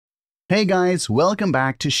Hey guys, welcome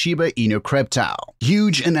back to Shiba Inu Crypto.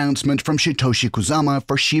 Huge announcement from Shytoshi Kusama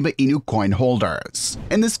for Shiba Inu coin holders.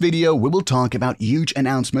 In this video, we will talk about huge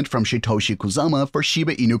announcement from Shytoshi Kusama for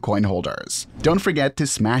Shiba Inu coin holders. Don't forget to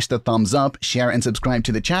smash the thumbs up, share and subscribe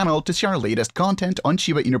to the channel to see our latest content on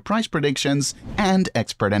Shiba Inu price predictions and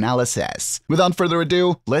expert analysis. Without further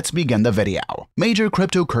ado, let's begin the video. Major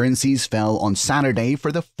cryptocurrencies fell on Saturday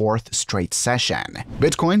for the fourth straight session.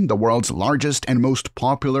 Bitcoin, the world's largest and most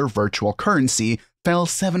popular virtual currency, fell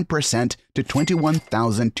 7% to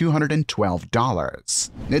 $21,212.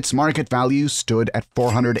 Its market value stood at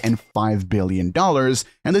 $405 billion,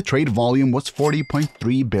 and the trade volume was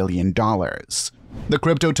 $40.3 billion. The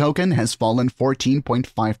crypto token has fallen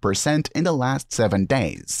 14.5% in the last 7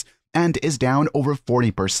 days, and is down over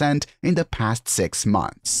 40% in the past 6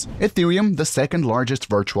 months. Ethereum, the second largest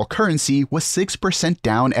virtual currency, was 6%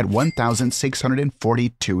 down at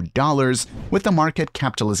 $1,642, with a market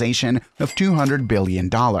capitalization of $200 billion.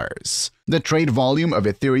 The trade volume of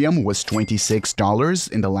Ethereum was $26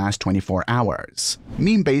 in the last 24 hours.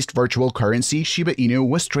 Meme-based virtual currency Shiba Inu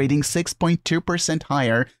was trading 6.2%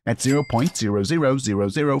 higher at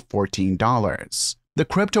 $0.000014. The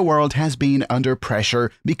crypto world has been under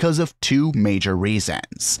pressure because of two major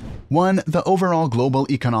reasons. One, the overall global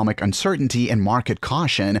economic uncertainty and market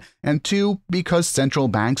caution, and two, because central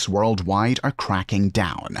banks worldwide are cracking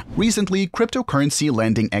down. Recently, cryptocurrency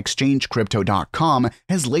lending exchange Crypto.com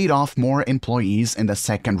has laid off more employees in the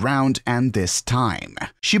second round, and this time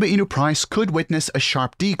Shiba Inu price could witness a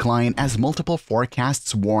sharp decline as multiple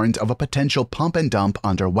forecasts warned of a potential pump and dump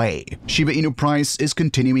underway. Shiba Inu price is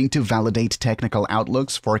continuing to validate technical outlooks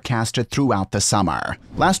forecasted throughout the summer.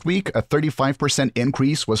 Last week, a 35%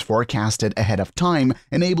 increase was forecasted ahead of time,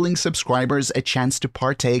 enabling subscribers a chance to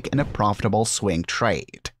partake in a profitable swing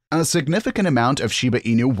trade. A significant amount of Shiba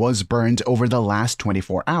Inu was burned over the last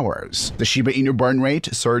 24 hours. The Shiba Inu burn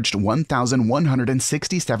rate surged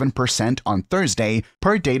 1,167% on Thursday,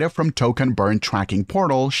 per data from token burn tracking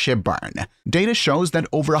portal Shibarium. Data shows that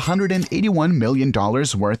over $181 million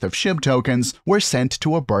worth of SHIB tokens were sent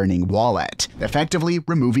to a burning wallet, effectively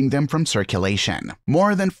removing them from circulation.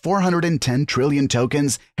 More than 410 trillion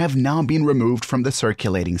tokens have now been removed from the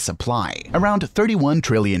circulating supply. Around 31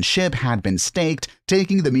 trillion SHIB had been staked,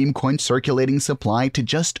 taking the meme coin circulating supply to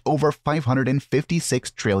just over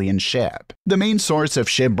 556 trillion SHIB. The main source of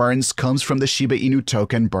SHIB burns comes from the Shiba Inu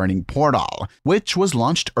token burning portal, which was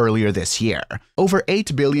launched earlier this year. Over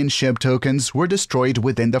 8 billion SHIB tokens were destroyed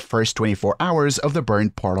within the first 24 hours of the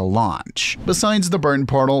burn portal launch. Besides the burn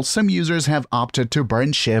portal, some users have opted to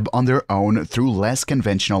burn SHIB on their own through less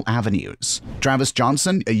conventional avenues. Travis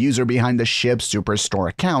Johnson, a user behind the SHIB Superstore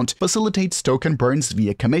account, facilitates token burns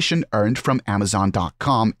via commission earned from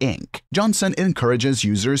Amazon.com Inc. Johnson encourages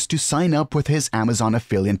users to sign up with his Amazon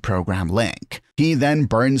affiliate program link. He then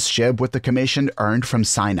burns SHIB with the commission earned from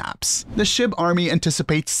signups. The SHIB army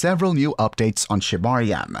anticipates several new updates on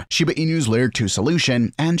Shibarium, Shiba Inu's Layer 2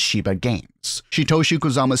 solution, and Shiba Games. Shytoshi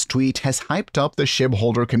Kusama's tweet has hyped up the SHIB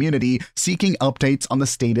holder community, seeking updates on the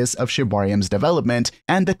status of Shibarium's development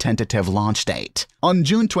and the tentative launch date. On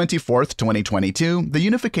June 24, 2022, the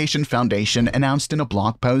Unification Foundation announced in a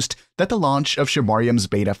blog post that the launch of Shibarium's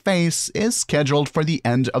beta phase is scheduled for the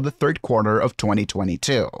end of the third quarter of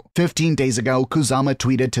 2022. 15 days ago, Kusama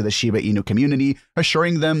tweeted to the Shiba Inu community,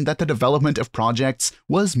 assuring them that the development of projects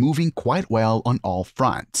was moving quite well on all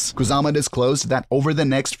fronts. Kusama disclosed that over the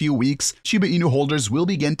next few weeks, Shiba Inu holders will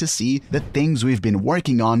begin to see the things we've been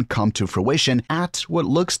working on come to fruition at what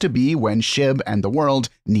looks to be when SHIB and the world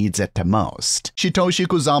needs it the most. Shytoshi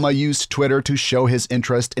Kusama used Twitter to show his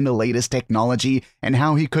interest in the latest technology and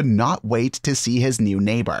how he could not wait to see his new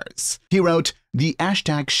neighbors. He wrote, "The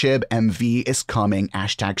 #ShibMV is coming,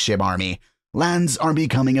 #ShibArmy. Lands are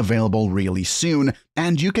becoming available really soon,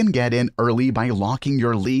 and you can get in early by locking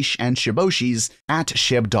your leash and Shiboshis at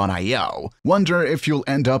SHIB2.0. Wonder if you'll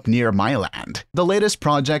end up near my land." The latest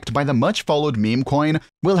project by the much-followed meme coin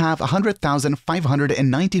will have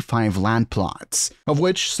 100,595 land plots, of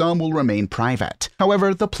which some will remain private.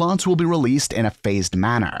 However, the plots will be released in a phased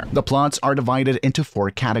manner. The plots are divided into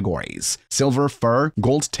 4 categories: Silver Fur,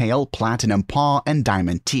 Gold Tail, Platinum Paw, and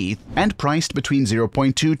Diamond Teeth, and priced between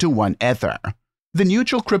 0.2 to 1 Ether. The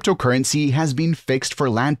neutral cryptocurrency has been fixed for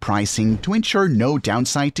land pricing to ensure no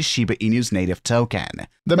downside to Shiba Inu's native token.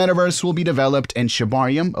 The metaverse will be developed in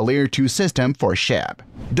Shibarium, a Layer 2 system for SHIB.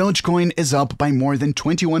 Dogecoin is up by more than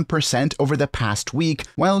 21% over the past week,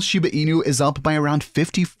 while Shiba Inu is up by around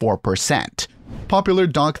 54%. Popular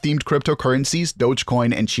dog-themed cryptocurrencies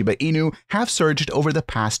Dogecoin and Shiba Inu have surged over the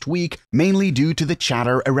past week, mainly due to the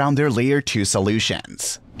chatter around their Layer 2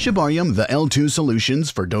 solutions. Shibarium, the L2 solutions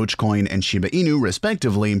for Dogecoin and Shiba Inu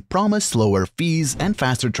respectively, promise lower fees and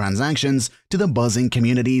faster transactions to the buzzing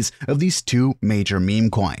communities of these two major meme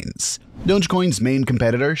coins. Dogecoin's main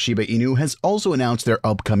competitor, Shiba Inu, has also announced their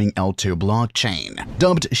upcoming L2 blockchain.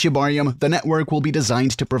 Dubbed Shibarium, the network will be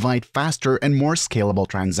designed to provide faster and more scalable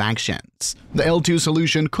transactions. The L2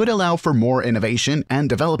 solution could allow for more innovation and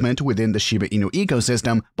development within the Shiba Inu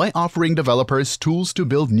ecosystem by offering developers tools to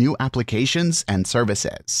build new applications and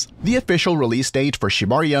services. The official release date for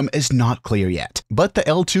Shibarium is not clear yet, but the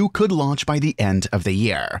L2 could launch by the end of the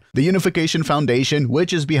year. The Unification Foundation,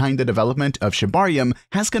 which is behind the development of Shibarium,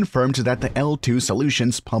 has confirmed that the L2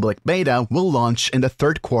 solution's public beta will launch in the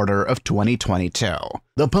third quarter of 2022.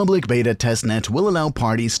 The public beta testnet will allow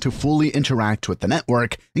parties to fully interact with the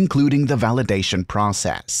network, including the validation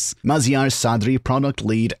process. Maziar Sadri, product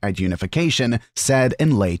lead at Unification, said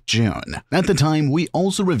in late June. At the time, we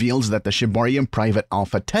also revealed that the Shibarium private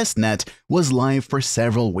alpha testnet was live for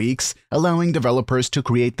several weeks, allowing developers to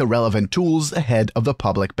create the relevant tools ahead of the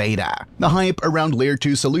public beta. The hype around Layer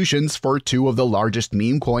 2 solutions for two of the largest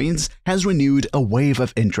meme coins has renewed a wave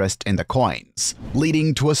of interest in the coins,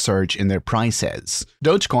 leading to a surge in their prices.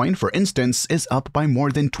 Dogecoin, for instance, is up by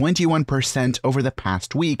more than 21% over the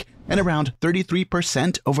past week and around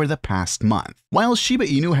 33% over the past month. While Shiba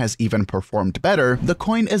Inu has even performed better, the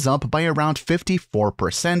coin is up by around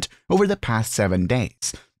 54% over the past 7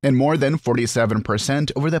 days, and more than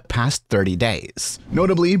 47% over the past 30 days.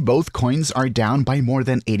 Notably, both coins are down by more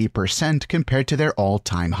than 80% compared to their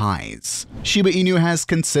all-time highs. Shiba Inu has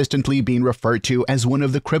consistently been referred to as one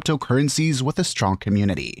of the cryptocurrencies with a strong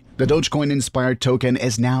community. The Dogecoin-inspired token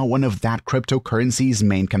is now one of that cryptocurrency's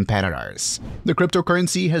main competitors. The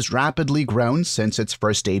cryptocurrency has rapidly grown since its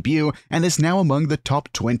first debut and is now among the top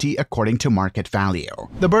 20 according to market value.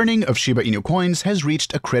 The burning of Shiba Inu coins has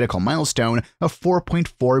reached a critical milestone of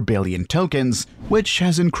 4.4 billion tokens, which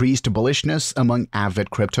has increased bullishness among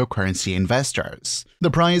avid cryptocurrency investors.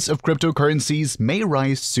 The price of cryptocurrencies may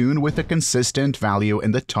rise soon with a consistent value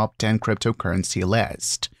in the top 10 cryptocurrency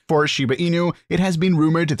list. For Shiba Inu, it has been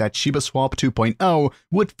rumored that SHIBASWAP 2.0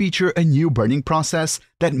 would feature a new burning process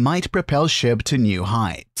that might propel SHIB to new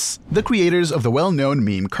heights. The creators of the well-known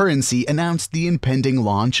meme currency announced the impending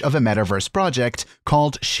launch of a metaverse project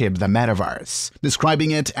called Shib the Metaverse,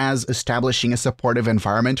 describing it as establishing a supportive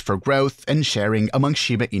environment for growth and sharing among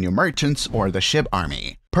Shiba Inu merchants or the Shib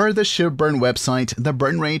army. Per the Shib burn website, the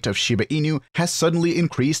burn rate of Shiba Inu has suddenly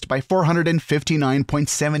increased by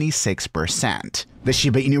 459.76%. The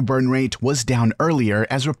Shiba Inu burn rate was down earlier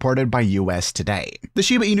as reported by US Today. The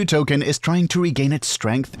Shiba Inu token is trying to regain its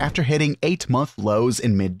strength after hitting 8-month lows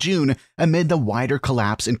in mid-June amid the wider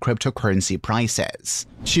collapse in cryptocurrency prices.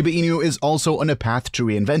 Shiba Inu is also on a path to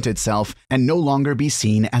reinvent itself and no longer be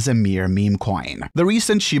seen as a mere meme coin. The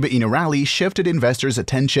recent Shiba Inu rally shifted investors'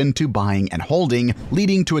 attention to buying and holding,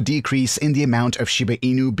 leading to a decrease in the amount of Shiba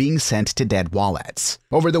Inu being sent to dead wallets.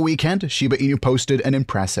 Over the weekend, Shiba Inu posted an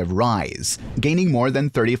impressive rise, gaining more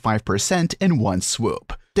than 35% in one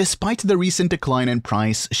swoop. Despite the recent decline in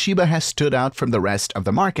price, Shiba has stood out from the rest of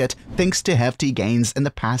the market thanks to hefty gains in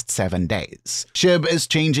the past 7 days. Shib is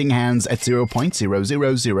changing hands at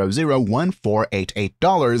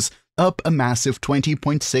 $0.00001488, up a massive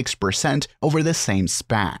 20.6% over the same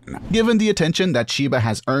span. Given the attention that Shiba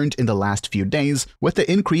has earned in the last few days with the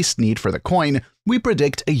increased need for the coin, we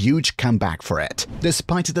predict a huge comeback for it.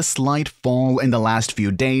 Despite the slight fall in the last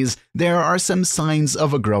few days, there are some signs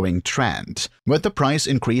of a growing trend, with the price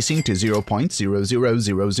increasing to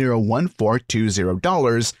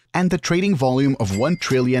 $0.00001420 and the trading volume of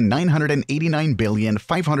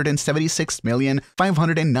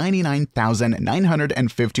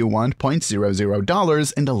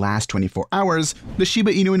 $1,989,576,599,951.00 in the last 24 hours, the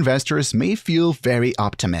Shiba Inu investors may feel very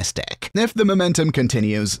optimistic. If the momentum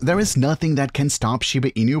continues, there is nothing that can stop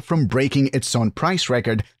Shiba Inu from breaking its own price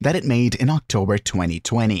record that it made in October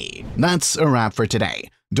 2020. That's a wrap for today.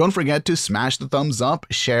 Don't forget to smash the thumbs up,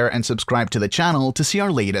 share, and subscribe to the channel to see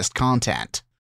our latest content.